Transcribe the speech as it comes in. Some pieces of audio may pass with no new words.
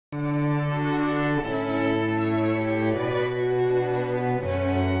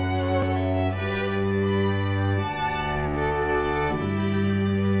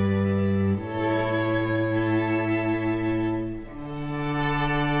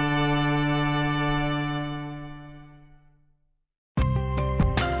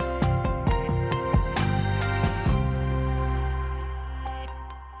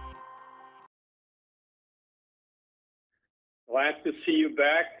glad to see you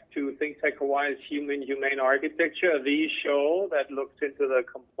back to ThinkTech Hawaii's Humane Architecture, the show that looks into the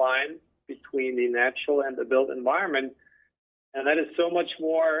compliance between the natural and the built environment. And that is so much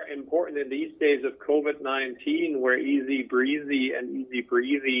more important in these days of COVID-19, where easy breezy and easy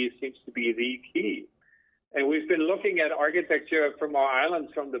breezy seems to be the key. And we've been looking at architecture from our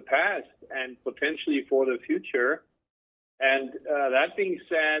islands from the past and potentially for the future. And that being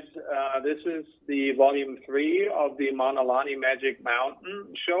said, this is the volume 3 of the Mauna Lani Magic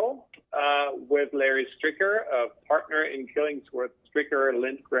Mountain show with Larry Stricker, a partner in Killingsworth, Stricker,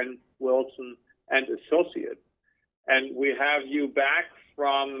 Lindgren, Wilson, and Associates. And we have you back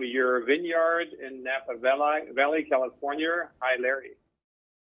from your vineyard in Napa Valley, California. Hi, Larry.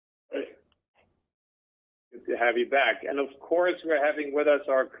 Hey. Good to have you back. And of course, we're having with us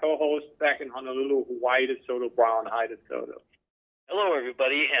our co-host back in Honolulu, Hawaii, DeSoto Brown. Hi, DeSoto. Hello,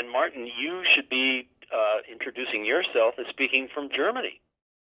 everybody. And Martin, you should be introducing yourself as speaking from Germany.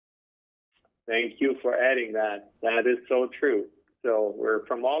 Thank you for adding that. That is so true. So we're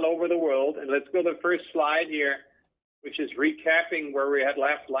from all over the world. And let's go to the first slide here, which is recapping where we had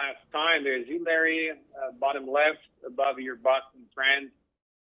left last time. There's you, Larry, bottom left, above your Boston friend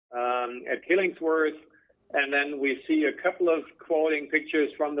at Killingsworth. And then we see a couple of quoting pictures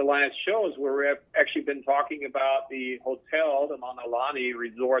from the last shows where we've actually been talking about the hotel, the Mauna Lani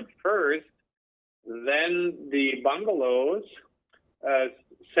Resort first, then the bungalows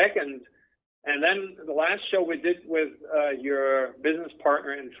second, and then the last show we did with your business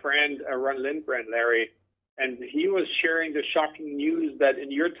partner and friend, Ron Lindgren, Larry, and he was sharing the shocking news that in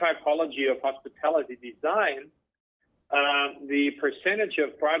your typology of hospitality design, the percentage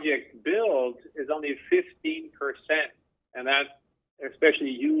of projects built is only 15%. And that, especially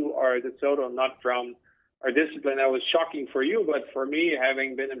you are DeSoto, not from our discipline, that was shocking for you. But for me,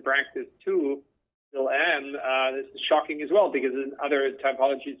 having been in practice too, still am, this is shocking as well, because in other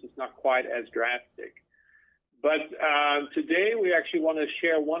typologies, it's not quite as drastic. But today, we actually want to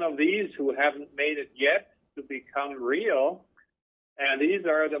share one of these who haven't made it yet to become real. And these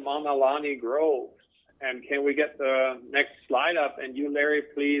are the Mauna Lani Groves. And can we get the next slide up? And you, Larry,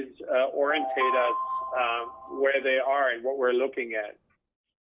 please orientate us where they are and what we're looking at.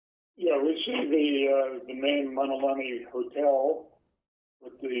 Yeah, we see the main Mauna Lani Hotel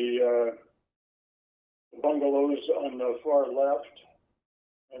with the bungalows on the far left.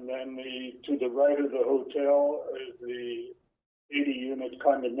 And then to the right of the hotel is the 80-unit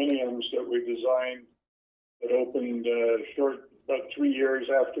condominiums that we designed that opened about 3 years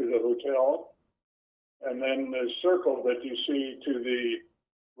after the hotel. And then the circle that you see to the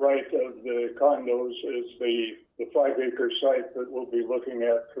right of the condos is the 5-acre site that we'll be looking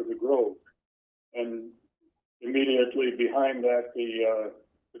at for the Grove. And immediately behind that, the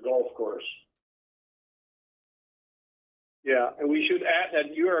golf course. Yeah, and we should add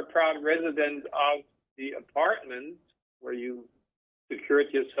that you are a proud resident of the apartment where you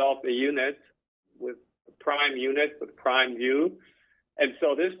secured yourself a unit with a prime unit with prime view. And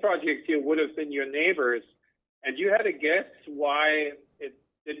so this project here would have been your neighbors. And you had a guess why it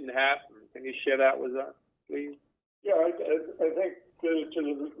didn't happen. Can you share that with us, please? Yeah, I think to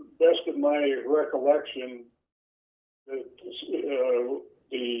the best of my recollection, the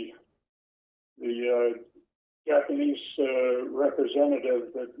Japanese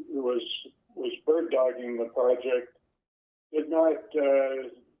representative that was bird dogging the project did not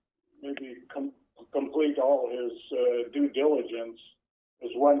maybe complete all his due diligence. As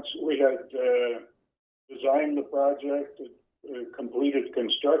once we had designed the project, completed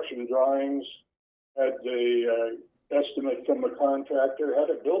construction drawings, had the estimate from the contractor, had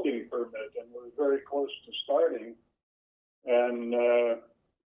a building permit, and we were very close to starting. And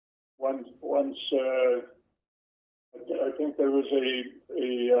once I think there was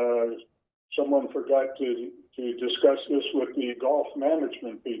someone forgot to discuss this with the golf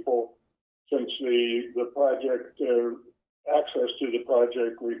management people, since the project access to the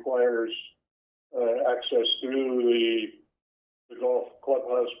project requires access through the golf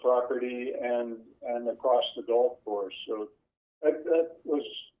clubhouse property and across the golf course. So that was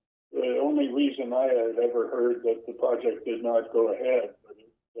the only reason I had ever heard that the project did not go ahead. But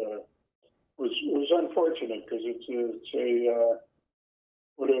it was unfortunate, because it's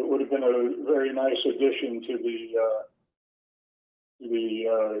would have been a very nice addition to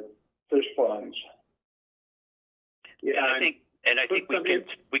the fish ponds. Yeah, and I think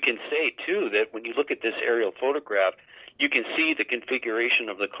we can say too that when you look at this aerial photograph, you can see the configuration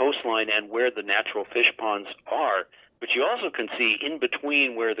of the coastline and where the natural fish ponds are. But you also can see in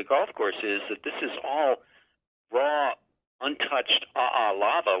between where the golf course is that this is all raw untouched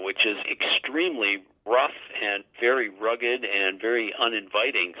lava, which is extremely rough and very rugged and very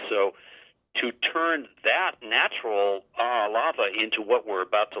uninviting. So to turn that natural lava into what we're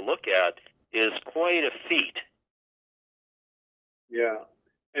about to look at is quite a feat. Yeah.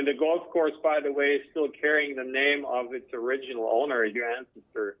 And the golf course, by the way, is still carrying the name of its original owner, your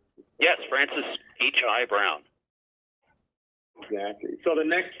ancestor. Yes, Francis H.I. Brown. Exactly. So the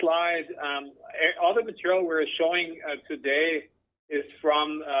next slide, all the material we're showing today is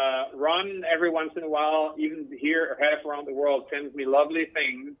from Ron. Every once in a while, even here or half around the world, sends me lovely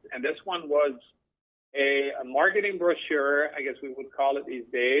things. And this one was a marketing brochure, I guess we would call it these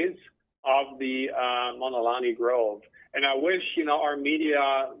days, of the Mauna Lani Grove. And I wish, our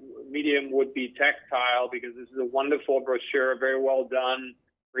medium would be tactile, because this is a wonderful brochure, very well done,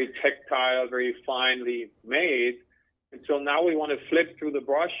 very tactile, very finely made. And so now we want to flip through the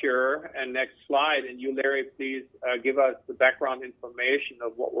brochure, and next slide, and you, Larry, please give us the background information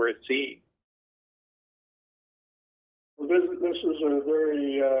of what we're seeing. Well, this is a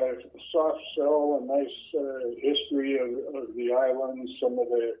very soft sell, a nice history of the islands, some of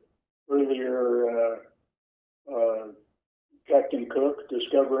the earlier Captain Cook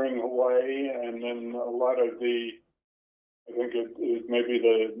discovering Hawaii, and then a lot of the, I think it maybe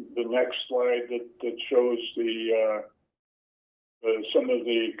the next slide that shows the some of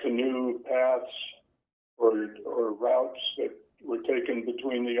the canoe paths or routes that were taken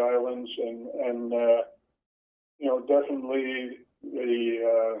between the islands, and definitely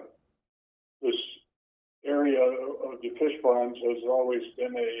this area of the fish ponds has always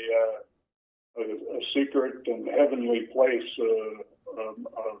been a secret and heavenly place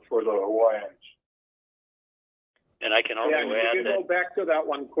for the Hawaiians. And I can also add that... Can you go back to that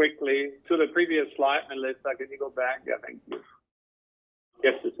one quickly, to the previous slide, Melissa? Can you go back? Yeah, thank you.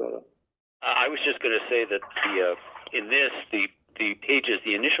 Yes, DeSoto. I was just going to say that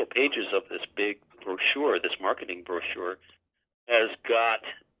the initial pages of this big brochure, this marketing brochure, has got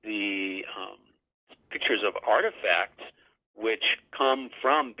the pictures of artifacts which come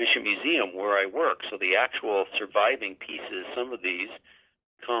from Bishop Museum, where I work. So the actual surviving pieces, some of these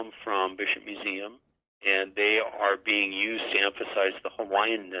come from Bishop Museum, and they are being used to emphasize the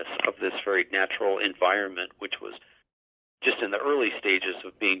Hawaiianness of this very natural environment, which was just in the early stages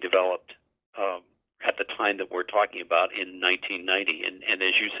of being developed at the time that we're talking about in 1990. And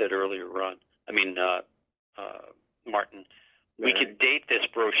as you said earlier, Martin, we could date this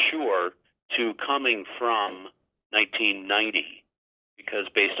brochure to coming from 1990, because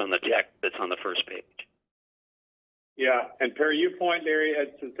based on the text that's on the first page. Yeah, and per your point, Larry,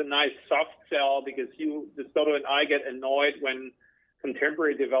 it's a nice soft sell, because DeSoto and I get annoyed when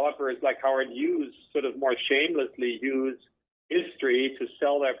contemporary developers like Howard Hughes sort of more shamelessly use history to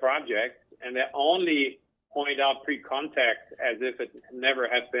sell their projects, and they only point out pre-contact as if it never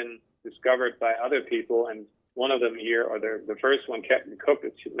had been discovered by other people. And one of them here, or the first one, Captain Cook,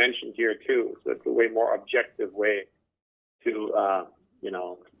 is mentioned here too. So it's a way more objective way to,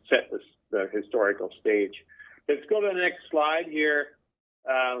 set the historical stage. Let's go to the next slide here,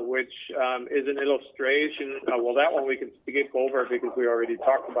 which is an illustration. Well, that one we can skip over because we already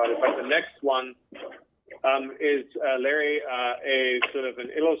talked about it. But the next one is, Larry, a sort of an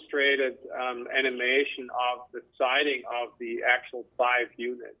illustrated animation of the siding of the actual 5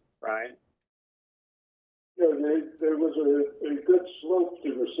 units, right? Yeah, there was a good slope to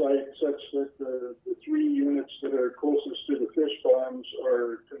the site, such that the 3 units that are closest to the fish ponds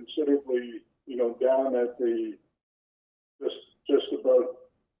are considerably, down at the just about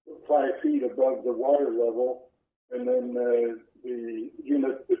 5 feet above the water level, and then the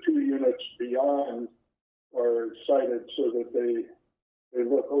 2 units beyond are sited so that they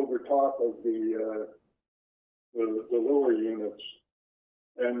look over top of the lower units.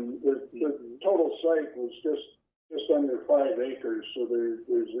 And the total site was just under 5 acres, so there's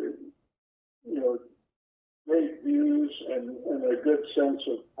great views and a good sense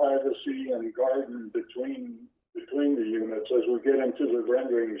of privacy and garden between the units. As we get into the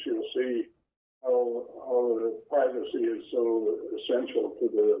renderings, you'll see how the privacy is so essential to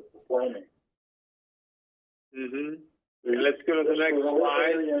the planning. Mm-hmm. And let's go to the next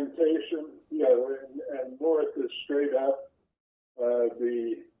slide. Orientation, and north is straight up.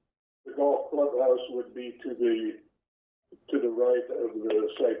 The golf clubhouse would be to the right of the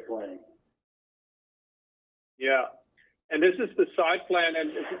site plan. Yeah, and this is the site plan,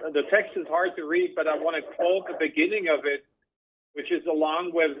 and the text is hard to read, but I want to quote the beginning of it, which is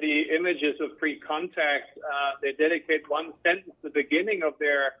along with the images of pre-contact. They dedicate one sentence. The beginning of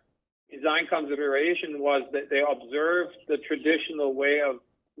their design consideration was that they observed the traditional way of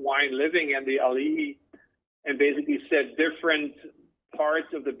Hawaiian living and the ali'i and basically set different parts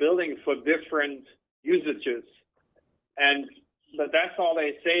of the building for different usages. But that's all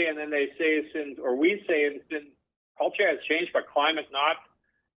they say, and then they say we say since culture has changed, but climate not,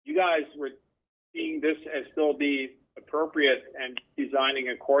 you guys were seeing this as still be appropriate and designing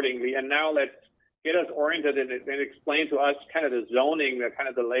accordingly. And now let's get us oriented and explain to us kind of the zoning,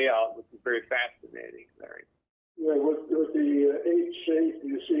 the layout, which is very fascinating, Larry. Yeah, with the H shape,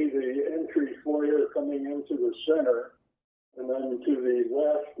 you see the entry foyer coming into the center, and then to the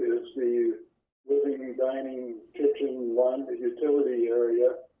left is the living, dining, kitchen, laundry, utility area,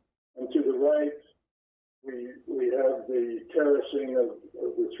 and to the right we have the terracing of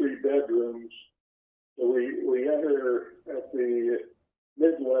the 3 bedrooms. So we enter at the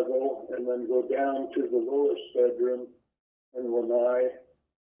mid-level and then go down to the lowest bedroom in lanai,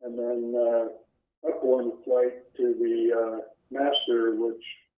 and then up one flight to the master, which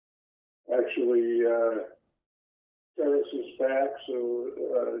actually terraces back,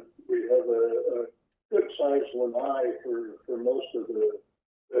 so we have a good-sized lanai for most of the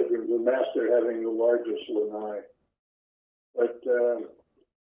bedrooms, the master having the largest lanai. But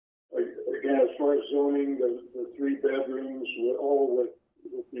again, as far as zoning, the 3 bedrooms were all with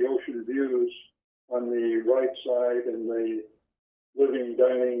the ocean views on the right side and the living,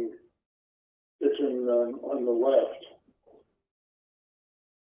 dining, kitchen on the left.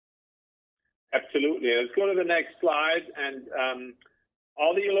 Absolutely. Let's go to the next slide. And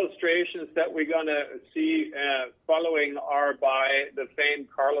all the illustrations that we're going to see following are by the famed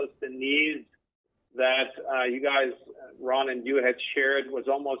Carlos Diniz that you guys, Ron and you, had shared, was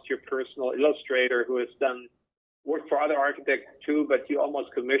almost your personal illustrator who has done work for other architects too, but you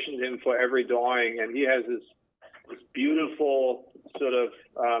almost commissioned him for every drawing. And he has this beautiful sort of,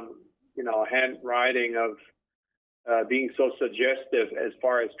 handwriting of being so suggestive as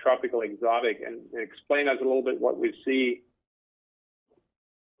far as tropical exotic. And explain us a little bit what we see.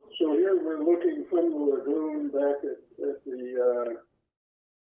 So here we're looking from the lagoon back at the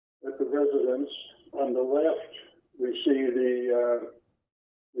residence. On the left, we see the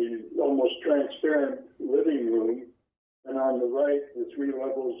almost transparent living room, and on the right, the 3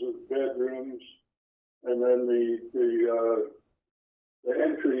 levels of bedrooms, and then the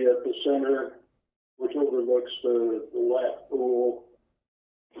entry at the center, which overlooks the lap pool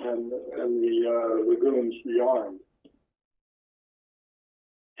and the lagoons beyond.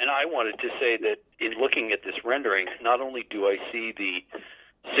 And I wanted to say that in looking at this rendering, not only do I see the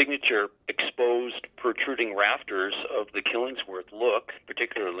signature exposed protruding rafters of the Killingsworth look,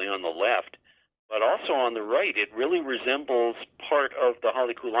 particularly on the left, but also on the right, it really resembles part of the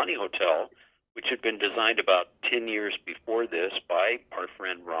Halekulani Hotel, which had been designed about 10 years before this by our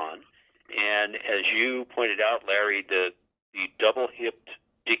friend Ron. And as you pointed out, Larry, the double-hipped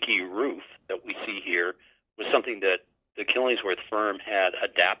dicky roof that we see here was something that the Killingsworth firm had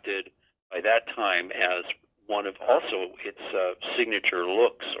adapted by that time as one of also its signature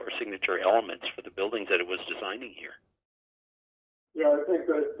looks or signature elements for the buildings that it was designing here. Yeah, I think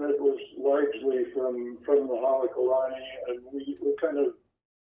that was largely from the Halekulani, and we kind of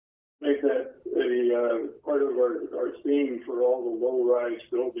made that a part of our theme for all the low-rise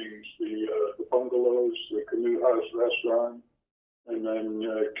buildings, the bungalows, the canoe house restaurant, and then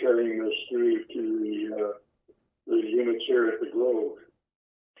carrying us through to the units here at the Grove.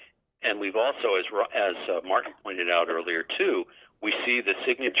 And we've also, as Martin pointed out earlier too, we see the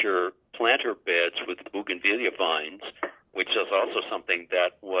signature planter beds with bougainvillea vines, which is also something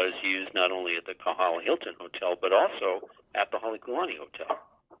that was used not only at the Kahala Hilton Hotel, but also at the Halekulani Hotel.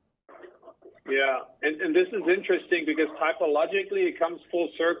 Yeah, and this is interesting because typologically it comes full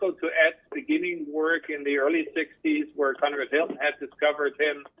circle to Ed's beginning work in the early 60s where Conrad Hilton had discovered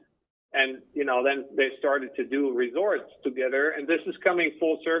him. And, then they started to do resorts together. And this is coming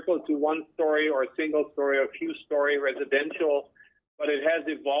full circle to 1-story or single-story or few-story residential. But it has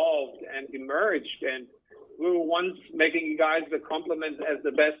evolved and emerged. And we were once making you guys the compliment as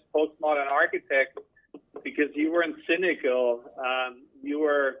the best postmodern architect because you weren't cynical. You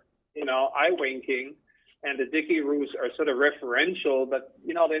were, eye-winking. And the dicky roofs are sort of referential, but,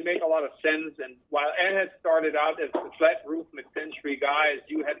 they make a lot of sense. And while Ed had started out as a flat roof mid-century guys,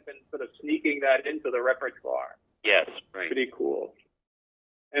 you had been sort of sneaking that into the repertoire. Yes, right. Pretty cool.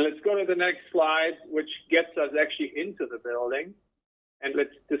 And let's go to the next slide, which gets us actually into the building. And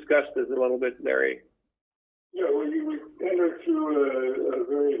let's discuss this a little bit, Larry. Yeah, well, we enter through a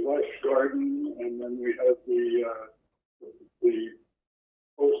very lush garden, and then we have the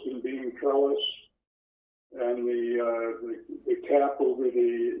post and beam trellis, and the cap over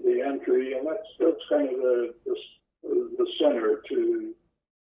the entry, and that's kind of the center to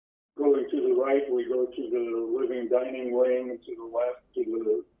going to the right, we go to the living dining wing, and to the left to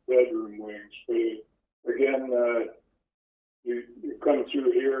the bedroom wing space. Again, you come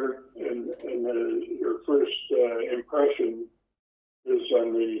through here, and your first impression is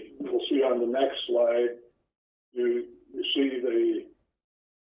you'll see on the next slide, you see the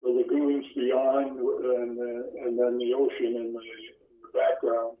lagoons beyond, and then the ocean in the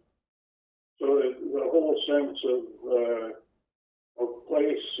background. So the whole sense of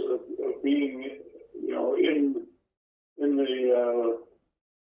place, of being, in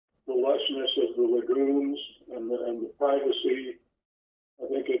the lushness of the lagoons and the privacy, I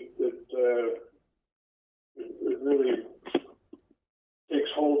think it really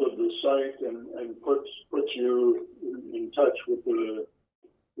takes hold of the site and puts you in touch with the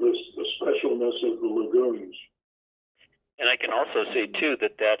specialness of the lagoons. And I can also say, too,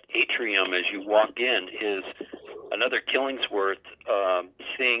 that atrium, as you walk in, is another Killingsworth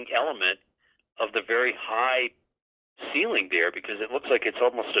element of the very high ceiling there, because it looks like it's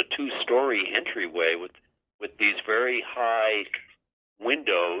almost a two-story entryway with these very high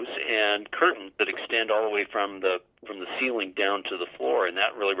windows and curtains that extend all the way from the ceiling down to the floor, and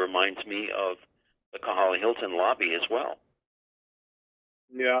that really reminds me of the Kahala Hilton lobby as well.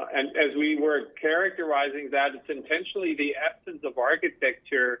 Yeah, and as we were characterizing that, it's intentionally the absence of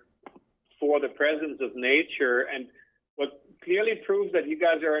architecture for the presence of nature, and what clearly proves that you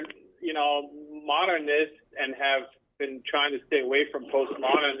guys are, modernists and have been trying to stay away from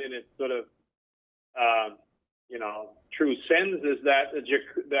postmodern in its sort of, true sense, is that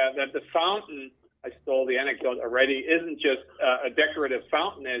that the fountain, I stole the anecdote already, isn't just a decorative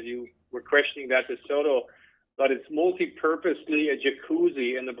fountain, as you were questioning that DeSoto, but it's multi-purposely a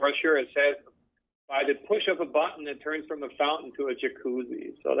jacuzzi. And the brochure says, by the push of a button, it turns from a fountain to a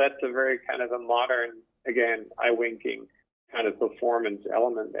jacuzzi. So that's a very kind of a modern, again, eye-winking kind of performance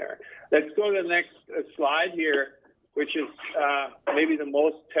element there. Let's go to the next slide here, which is maybe the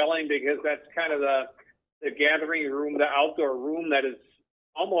most telling, because that's kind of the gathering room, the outdoor room that is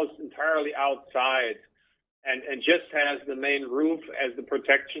almost entirely outside and just has the main roof as the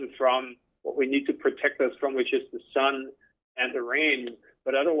protection from what we need to protect us from, which is the sun and the rain.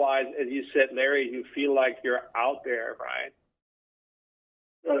 But otherwise, as you said, Larry, you feel like you're out there, right?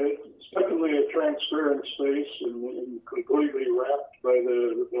 It's definitely a transparent space and completely wrapped by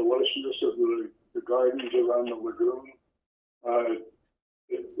the lushness of the gardens around the lagoon.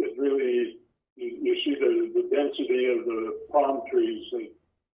 It really, you see the density of the palm trees.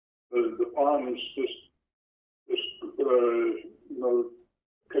 The palms just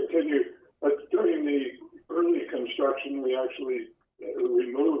continue. But during the early construction, we actually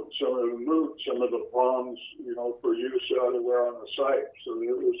moved some of the palms, for use elsewhere on the site. So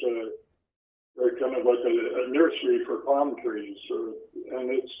it was a kind of like a nursery for palm trees. So,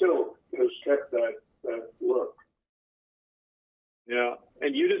 and it still has kept that look. Yeah,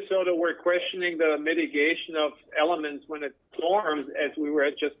 and you, DeSoto, were questioning the mitigation of elements when it storms, as we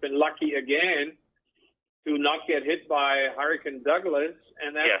had just been lucky again to not get hit by Hurricane Douglas,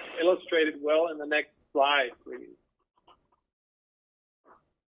 and that's illustrated well in the next slide, please.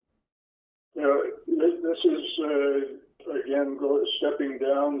 This is, again, stepping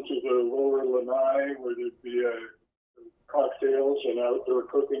down to the lower Lanai, where there'd be cocktails and outdoor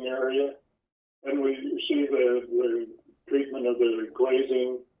cooking area. And we see the treatment of the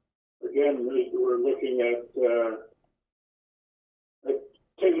glazing. Again, we're looking at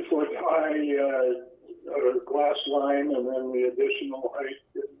 10-foot high glass line, and then the additional height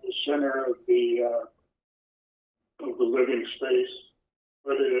in the center of the living space.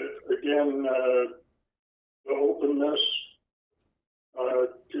 But again, the openness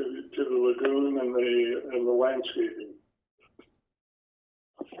to the lagoon and the landscaping.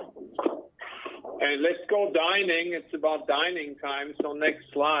 And let's go dining. It's about dining time. So next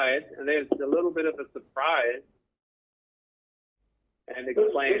slide. And there's a little bit of a surprise. And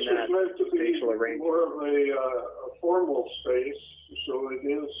explain this that meant to be spatial arrangement. More of a formal space. So it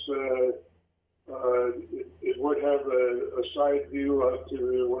is. It would have a side view out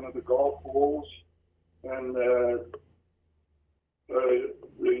to one of the golf holes, and the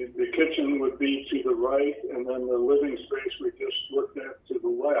kitchen would be to the right, and then the living space we just looked at to the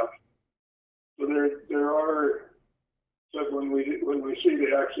left. So there are. So when we see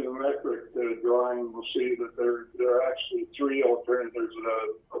the axionometric drawing, we'll see that there are actually three alternatives. There's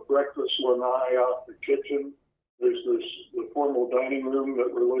a breakfast lanai off the kitchen. There's the formal dining room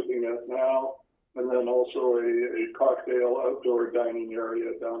that we're looking at now, and then also a cocktail outdoor dining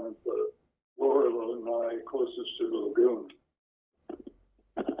area down at the lower lanai closest to the lagoon.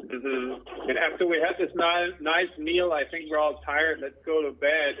 And after we had this nice meal, I think we're all tired. Let's go to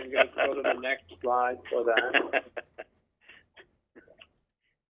bed and let's go to the next slide for that.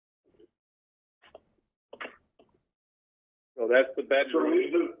 So that's the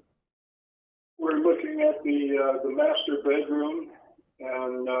bedroom. So we're looking at the master bedroom,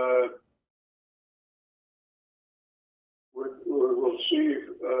 and we'll see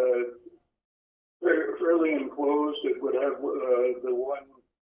fairly enclosed. It would have the one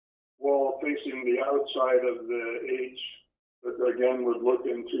wall facing the outside of the H, that again would look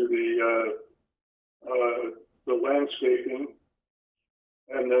into the landscaping,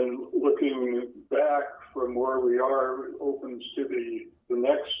 and then looking back from where we are opens to the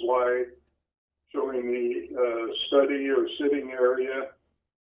next slide, showing the study or sitting area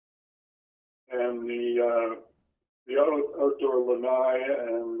and the outdoor lanai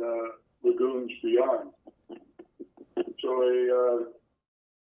and lagoons beyond. So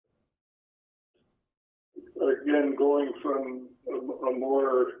again, going from a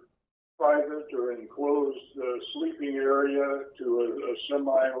more private or enclosed sleeping area to a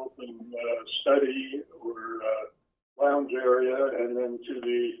semi-open study or lounge area, and then to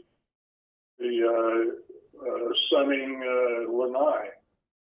the sunning lanai.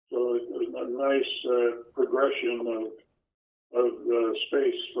 So a nice progression of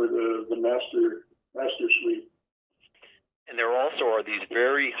space for the master suite. And there also are these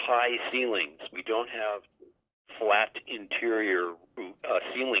very high ceilings. We don't have flat interior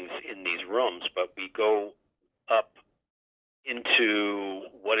ceilings in these rooms, but we go up into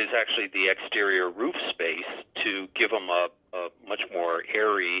what is actually the exterior roof space to give them a much more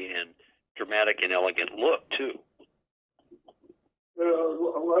airy and dramatic and elegant look, too. A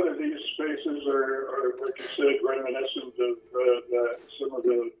lot of these spaces are, like you said, reminiscent of some of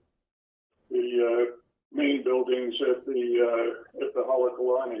the main buildings at the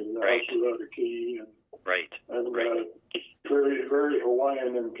Halekulani, the right. House Without a Key, and right, and right. Very, very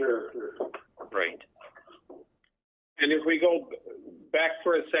Hawaiian in character. Right. And if we go back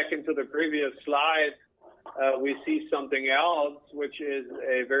for a second to the previous slide, we see something else, which is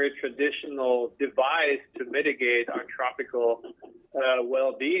a very traditional device to mitigate our tropical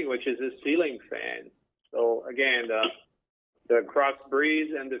well-being, which is a ceiling fan. So again, the cross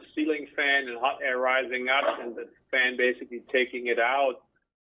breeze and the ceiling fan and hot air rising up and the fan basically taking it out.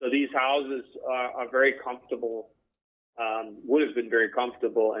 So these houses are very comfortable, would have been very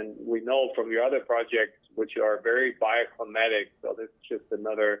comfortable, and we know from your other projects, which are very bioclimatic. So this is just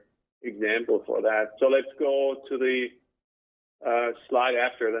another example for that. So let's go to the slide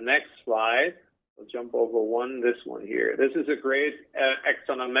after the next slide. We'll jump over this one here. This is a great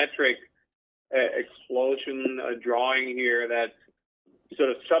axonometric explosion drawing here that's sort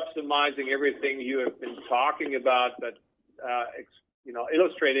of subsumizing everything you have been talking about, but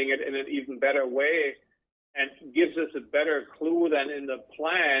illustrating it in an even better way, and gives us a better clue than in the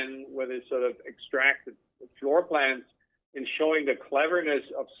plan where they sort of extracted floor plans in showing the cleverness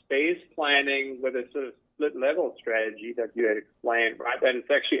of space planning with a sort of split level strategy that you had explained, right? That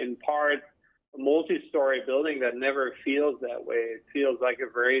it's actually in part a multi-story building that never feels that way. It feels like a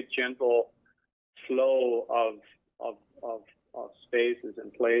very gentle flow of spaces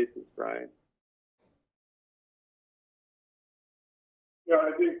and places, right? Yeah,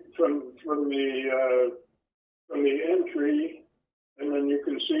 I think from the entry, and then you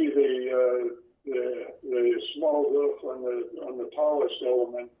can see the small roof on the tallest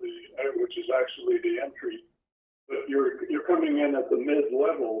element, which is actually the entry. But you're coming in at the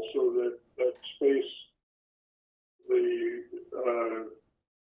mid-level, so that space, the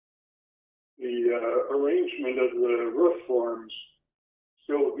arrangement of the roof forms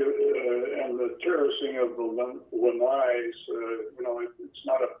still good, and the terracing of the lanais, it's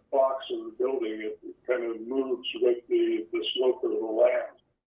not a box of the building. It kind of moves with the slope of the land.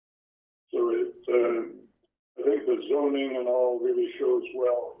 So I think the zoning and all really shows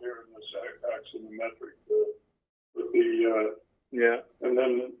well here in this axonometric. And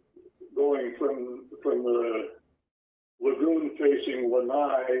then going from the lagoon-facing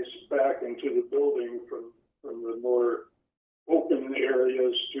lanais back into the building from the more open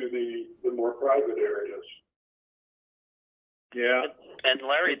areas to the more private areas. Yeah. And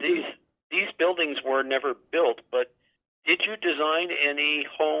Larry, these buildings were never built, but did you design any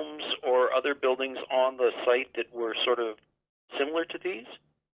homes or other buildings on the site that were sort of similar to these?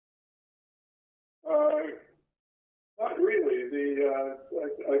 Not really.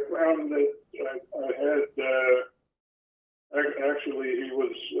 I found that I had actually he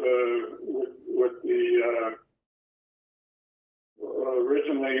was with the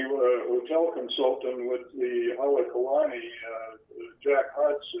originally hotel consultant with the Halekulani, Jack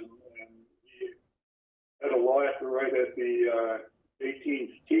Hudson, and he had a lot right at the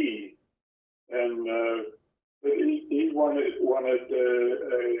 18th tee, and he wanted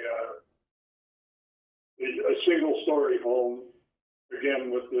a single-story home,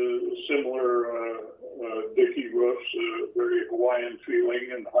 again with the similar dicky roofs, very Hawaiian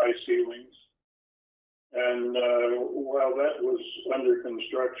feeling and high ceilings. And while that was under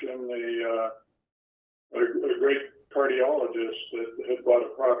construction, a great cardiologist that had bought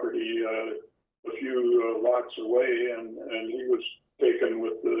a property a few lots away, and he was taken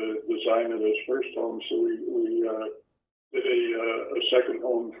with the design of his first home. So we did a second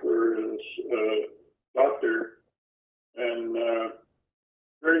home for his doctor, and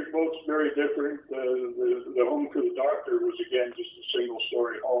both very different. The home for the doctor was again just a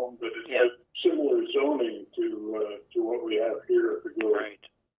single-story home, but it had similar zoning to what we have here at the Grove. Right.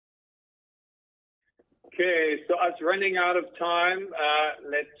 Okay, so us running out of time,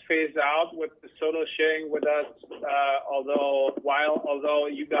 let's phase out with DeSoto sharing with us. Although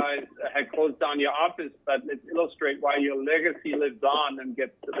you guys had closed down your office, but let's illustrate why your legacy lives on, and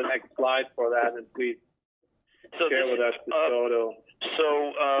get to the next slide for that, and please share with us DeSoto.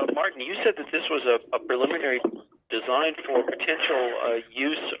 Martin, you said that this was a preliminary design for potential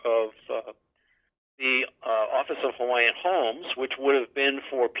use of the Office of Hawaiian Homes, which would have been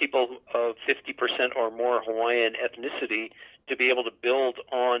for people of 50% or more Hawaiian ethnicity to be able to build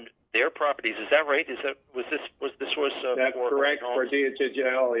on their properties. Is that right? Was this that's for correct for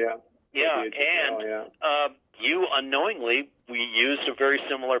DHHL? Yeah. Yeah, DHHL, and you unknowingly, we used a very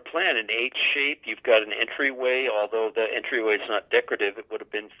similar plan, an H shape. You've got an entryway, although the entryway is not decorative. It would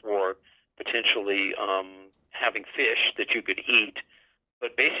have been for potentially having fish that you could eat.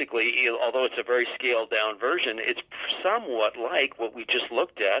 But basically, although it's a very scaled-down version, it's somewhat like what we just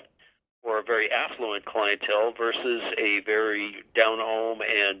looked at for a very affluent clientele versus a very down-home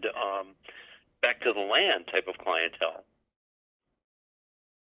and back-to-the-land type of clientele.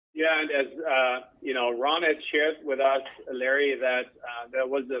 Yeah, and as Ron had shared with us, Larry, that there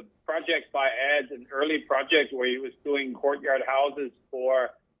was a project by Ed, an early project where he was doing courtyard houses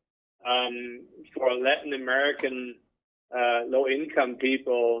for Latin American low-income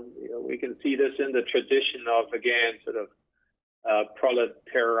people. We can see this in the tradition of, again, sort of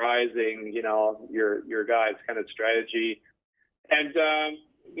proletarizing, your guys' kind of strategy. And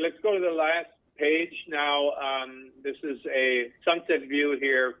let's go to the last page now. This is a sunset view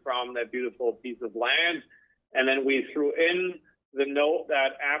here from that beautiful piece of land. And then we threw in the note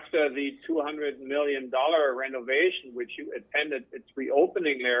that after the $200 million renovation, which you attended its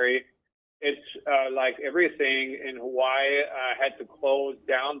reopening, Larry, it's like everything in Hawaii had to close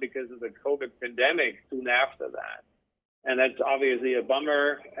down because of the COVID pandemic soon after that. And that's obviously a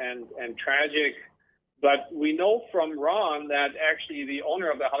bummer and tragic. But we know from Ron that actually the owner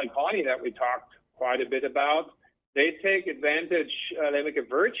of the Halekulani that we talked quite a bit about, they take advantage, they make a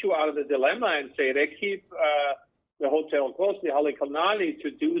virtue out of the dilemma and say they keep the hotel close, the Halekulani,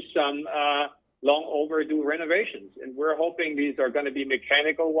 to do some long overdue renovations. And we're hoping these are going to be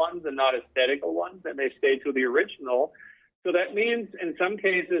mechanical ones and not aesthetical ones, and they stay to the original. So that means in some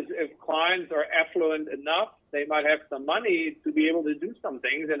cases, if clients are affluent enough, they might have some money to be able to do some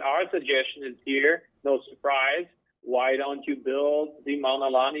things. And our suggestion is here, no surprise, why don't you build the Mauna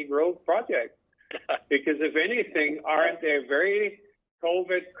Lani Grove project? Because if anything, aren't they very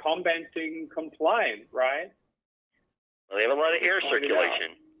COVID combating compliant, right? Well, they have a lot of air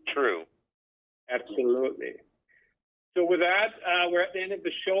circulation. True. Absolutely. So with that, we're at the end of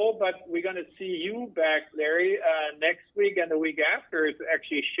the show, but we're going to see you back, Larry, next week and the week after to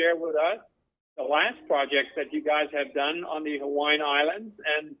actually share with us the last project that you guys have done on the Hawaiian Islands.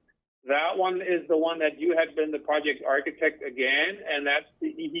 And that one is the one that you had been the project architect again, and that's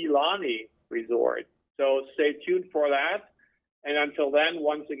the Ihilani Resort. So stay tuned for that. And until then,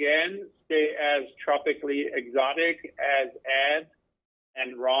 once again, stay as tropically exotic as Ed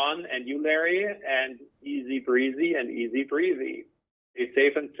and Ron and you, Larry, and easy breezy and easy breezy. Stay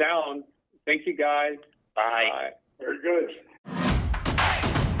safe and sound. Thank you, guys. Bye. Bye. Very good.